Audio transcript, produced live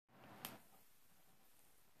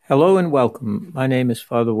Hello and welcome. My name is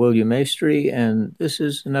Father William Maestri, and this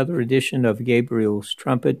is another edition of Gabriel's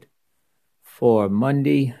Trumpet for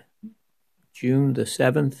Monday, June the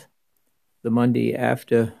 7th, the Monday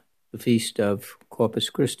after the Feast of Corpus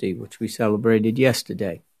Christi, which we celebrated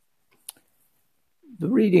yesterday. The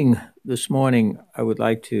reading this morning I would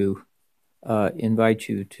like to invite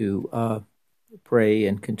you to pray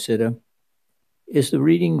and consider is the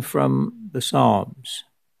reading from the Psalms,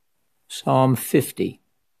 Psalm 50.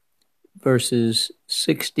 Verses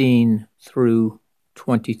 16 through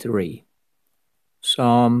 23.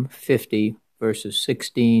 Psalm 50, verses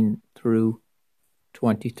 16 through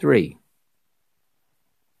 23.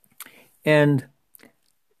 And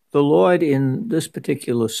the Lord in this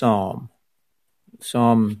particular psalm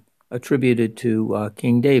attributed to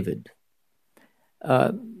King David,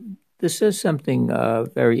 this says something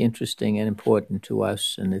very interesting and important to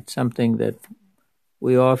us, and it's something that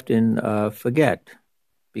we often forget,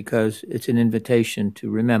 because it's an invitation to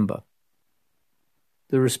remember.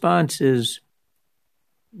 The response is,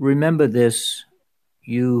 remember this,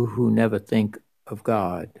 you who never think of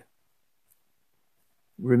God.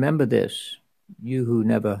 Remember this, you who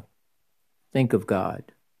never think of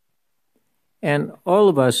God. And all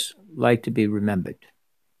of us like to be remembered.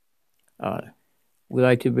 We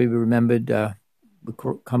like to be remembered. We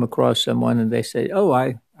come across someone and they say, oh,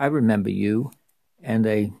 I remember you. And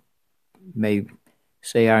they may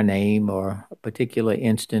say our name or a particular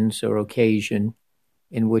instance or occasion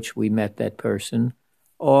in which we met that person,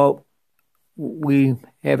 or we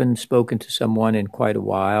haven't spoken to someone in quite a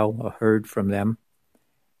while or heard from them,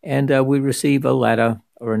 and we receive a letter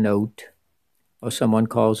or a note, or someone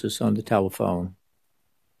calls us on the telephone,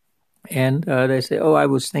 and they say, oh, I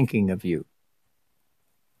was thinking of you.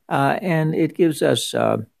 And it gives us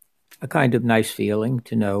a kind of nice feeling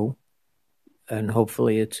to know, and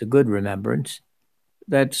hopefully it's a good remembrance,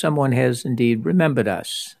 that someone has indeed remembered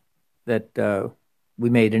us, that we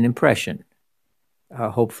made an impression,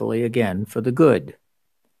 hopefully, again, for the good.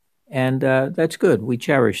 And that's good. We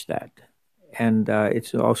cherish that. And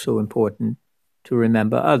it's also important to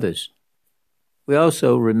remember others. We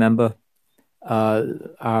also remember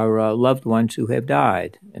our loved ones who have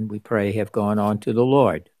died, and we pray have gone on to the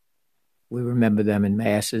Lord. We remember them in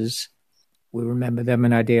masses. We remember them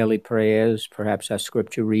in our daily prayers, perhaps our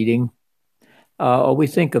scripture reading. Or we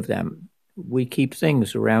think of them. We keep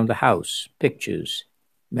things around the house, pictures,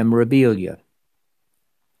 memorabilia,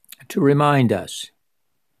 to remind us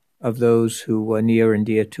of those who were near and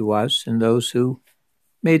dear to us and those who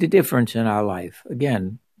made a difference in our life,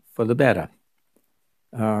 again, for the better.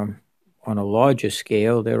 On a larger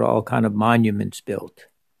scale, there are all kind of monuments built,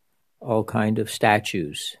 all kind of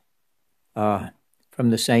statues, from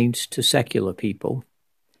the saints to secular people,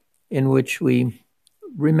 in which we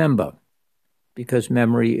remember, because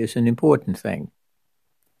memory is an important thing.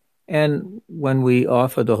 And when we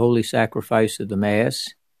offer the holy sacrifice of the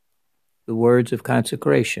Mass, the words of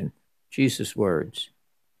consecration, Jesus' words,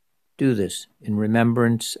 do this in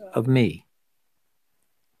remembrance of me.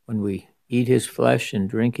 When we eat his flesh and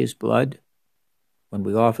drink his blood, when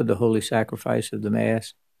we offer the holy sacrifice of the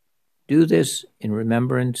Mass, do this in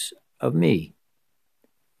remembrance of me.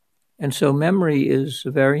 And so memory is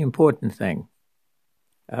a very important thing.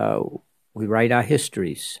 We write our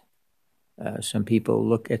histories. Some people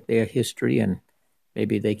look at their history and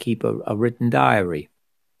maybe they keep a written diary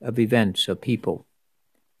of events or people.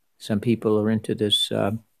 Some people are into this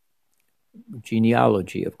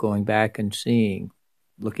genealogy of going back and seeing,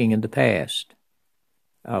 looking in the past,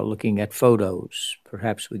 looking at photos.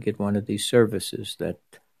 Perhaps we get one of these services that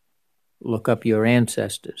look up your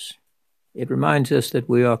ancestors. It reminds us that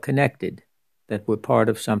we are connected, that we're part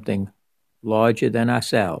of something larger than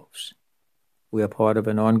ourselves. We are part of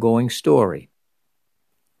an ongoing story,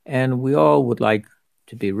 and we all would like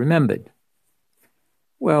to be remembered.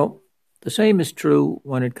 Well, the same is true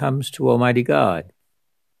when it comes to Almighty God.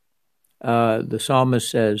 The psalmist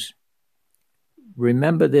says,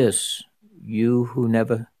 remember this, you who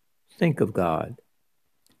never think of God.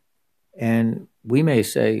 And we may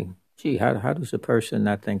say, gee, how does a person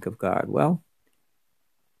not think of God? Well,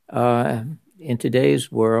 in today's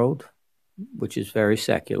world, which is very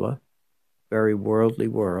secular, very worldly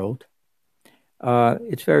world,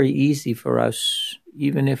 it's very easy for us,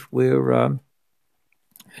 even if we're,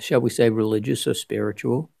 shall we say, religious or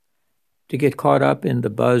spiritual, to get caught up in the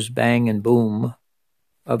buzz, bang, and boom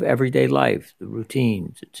of everyday life, the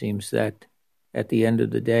routines. It seems that at the end of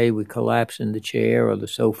the day, we collapse in the chair or the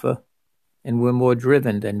sofa, and we're more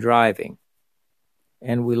driven than driving.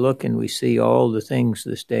 And we look and we see all the things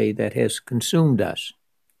this day that has consumed us,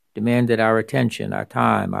 demanded our attention, our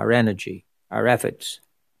time, our energy, our efforts,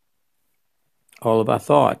 all of our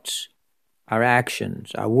thoughts, our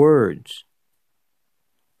actions, our words.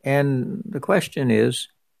 And the question is,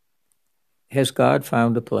 has God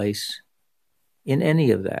found a place in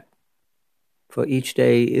any of that? For each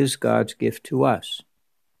day is God's gift to us.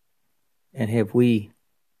 And have we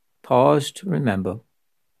paused to remember,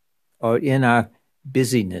 or in our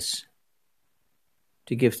busyness,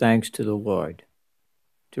 to give thanks to the Lord,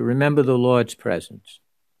 to remember the Lord's presence?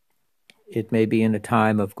 It may be in a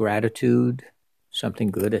time of gratitude, something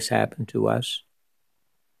good has happened to us.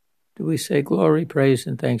 Do we say glory, praise,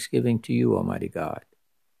 and thanksgiving to you, Almighty God?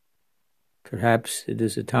 Perhaps it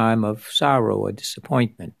is a time of sorrow or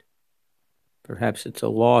disappointment. Perhaps it's a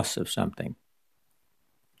loss of something.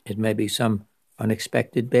 It may be some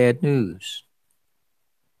unexpected bad news.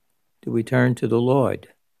 Do we turn to the Lord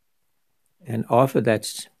and offer that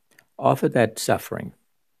suffering,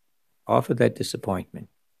 offer that disappointment,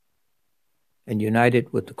 and unite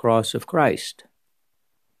it with the cross of Christ?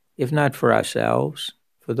 If not for ourselves,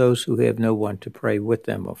 for those who have no one to pray with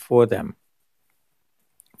them or for them,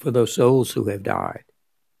 for those souls who have died,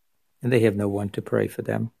 and they have no one to pray for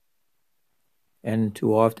them. And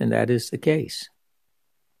too often that is the case.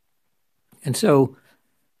 And so,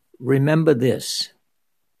 remember this,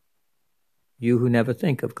 you who never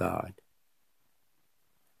think of God.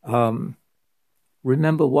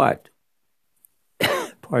 Remember what?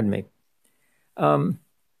 Pardon me.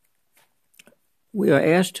 We are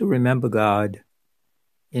asked to remember God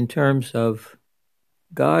in terms of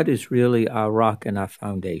God is really our rock and our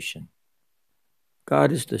foundation.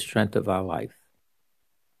 God is the strength of our life.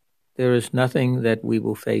 There is nothing that we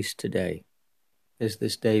will face today as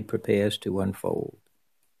this day prepares to unfold,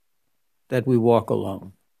 that we walk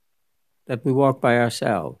alone, that we walk by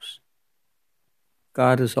ourselves.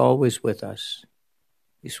 God is always with us.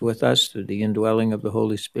 He's with us through the indwelling of the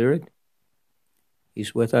Holy Spirit.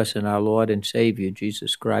 He's with us in our Lord and Savior,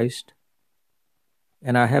 Jesus Christ.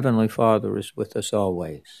 And our Heavenly Father is with us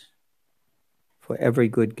always. For every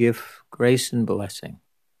good gift, grace, and blessing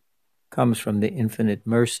comes from the infinite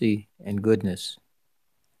mercy and goodness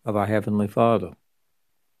of our Heavenly Father.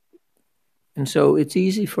 And so it's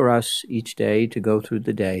easy for us each day to go through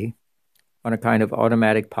the day on a kind of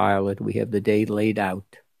automatic pilot. We have the day laid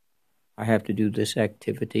out. I have to do this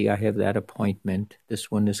activity. I have that appointment.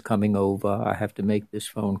 This one is coming over. I have to make this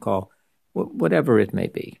phone call, whatever it may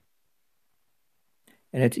be.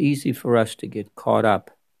 And it's easy for us to get caught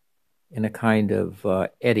up in a kind of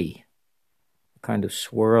eddy, a kind of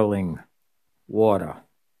swirling water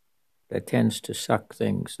that tends to suck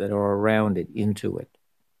things that are around it into it.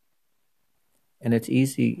 And it's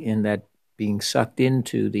easy in that being sucked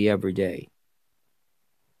into the everyday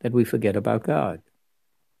that we forget about God.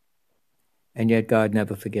 And yet God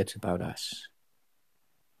never forgets about us.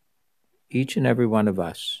 Each and every one of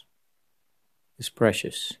us is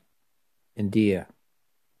precious and dear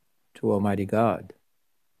to Almighty God.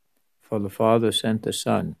 For the Father sent the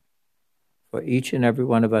Son for each and every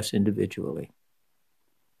one of us individually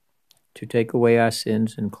to take away our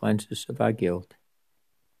sins and cleanse us of our guilt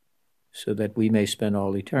so that we may spend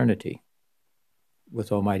all eternity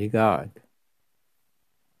with Almighty God.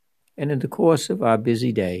 And in the course of our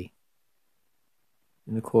busy day,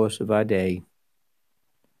 in the course of our day,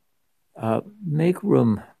 make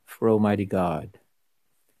room for Almighty God.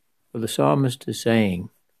 For the psalmist is saying,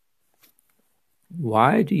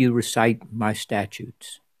 why do you recite my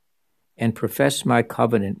statutes and profess my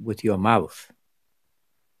covenant with your mouth?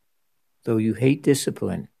 Though you hate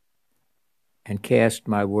discipline and cast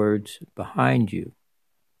my words behind you.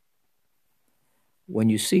 When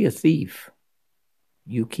you see a thief,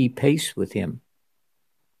 you keep pace with him.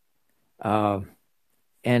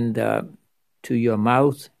 And to your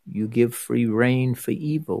mouth you give free rein for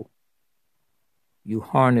evil. You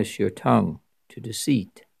harness your tongue to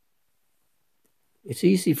deceit. It's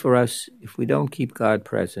easy for us, if we don't keep God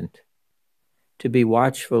present, to be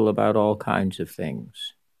watchful about all kinds of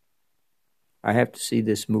things. I have to see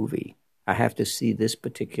this movie. I have to see this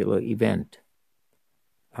particular event.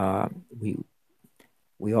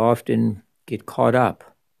 We often get caught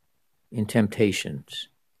up in temptations.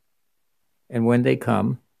 And when they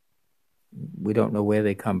come, we don't know where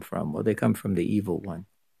they come from, or they come from the evil one.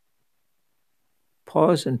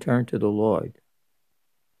 Pause and turn to the Lord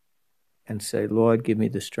and say, Lord, give me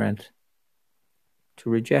the strength to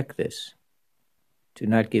reject this, to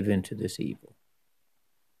not give in to this evil.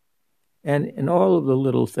 And in all of the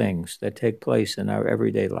little things that take place in our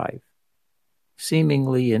everyday life,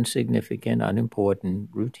 seemingly insignificant, unimportant,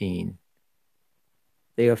 routine,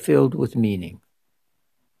 they are filled with meaning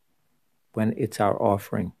when it's our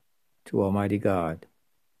offering to Almighty God,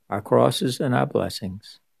 our crosses and our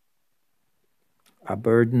blessings, our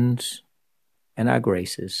burdens, and our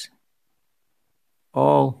graces,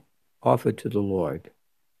 all offered to the Lord.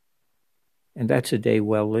 And that's a day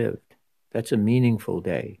well lived. That's a meaningful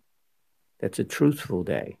day. That's a truthful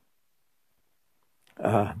day.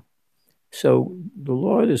 So the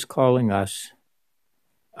Lord is calling us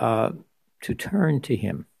to turn to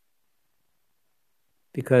Him,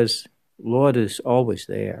 because Lord is always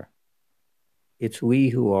there. It's we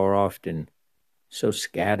who are often so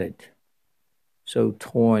scattered, so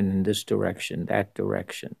torn in this direction, that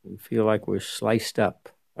direction. We feel like we're sliced up,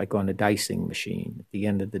 like on a dicing machine at the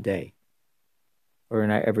end of the day, or in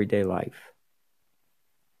our everyday life.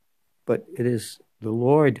 But it is the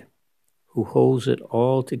Lord who holds it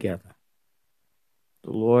all together.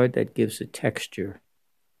 The Lord that gives it texture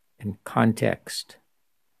and context.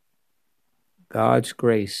 God's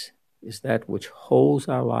grace is that which holds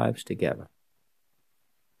our lives together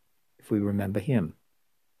if we remember Him.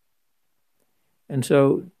 And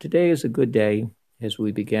so today is a good day as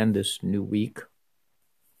we begin this new week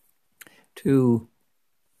to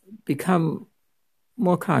become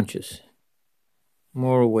more conscious,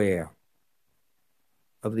 more aware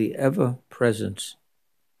of the ever-presence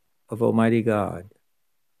of Almighty God.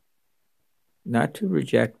 Not to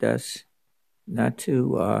reject us, not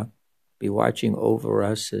to be watching over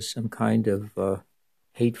us as some kind of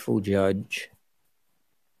hateful judge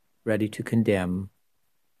ready to condemn,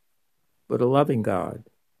 but a loving God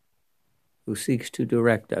who seeks to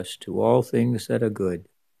direct us to all things that are good,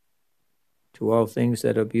 to all things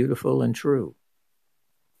that are beautiful and true,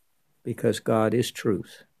 because God is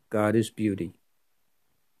truth, God is beauty,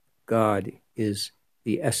 God is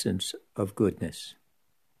the essence of goodness.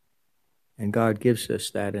 And God gives us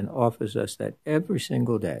that and offers us that every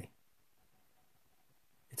single day.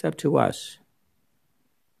 It's up to us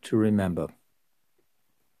to remember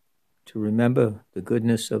the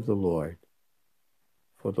goodness of the Lord,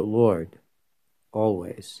 for the Lord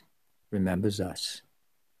always remembers us.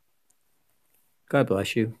 God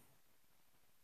bless you.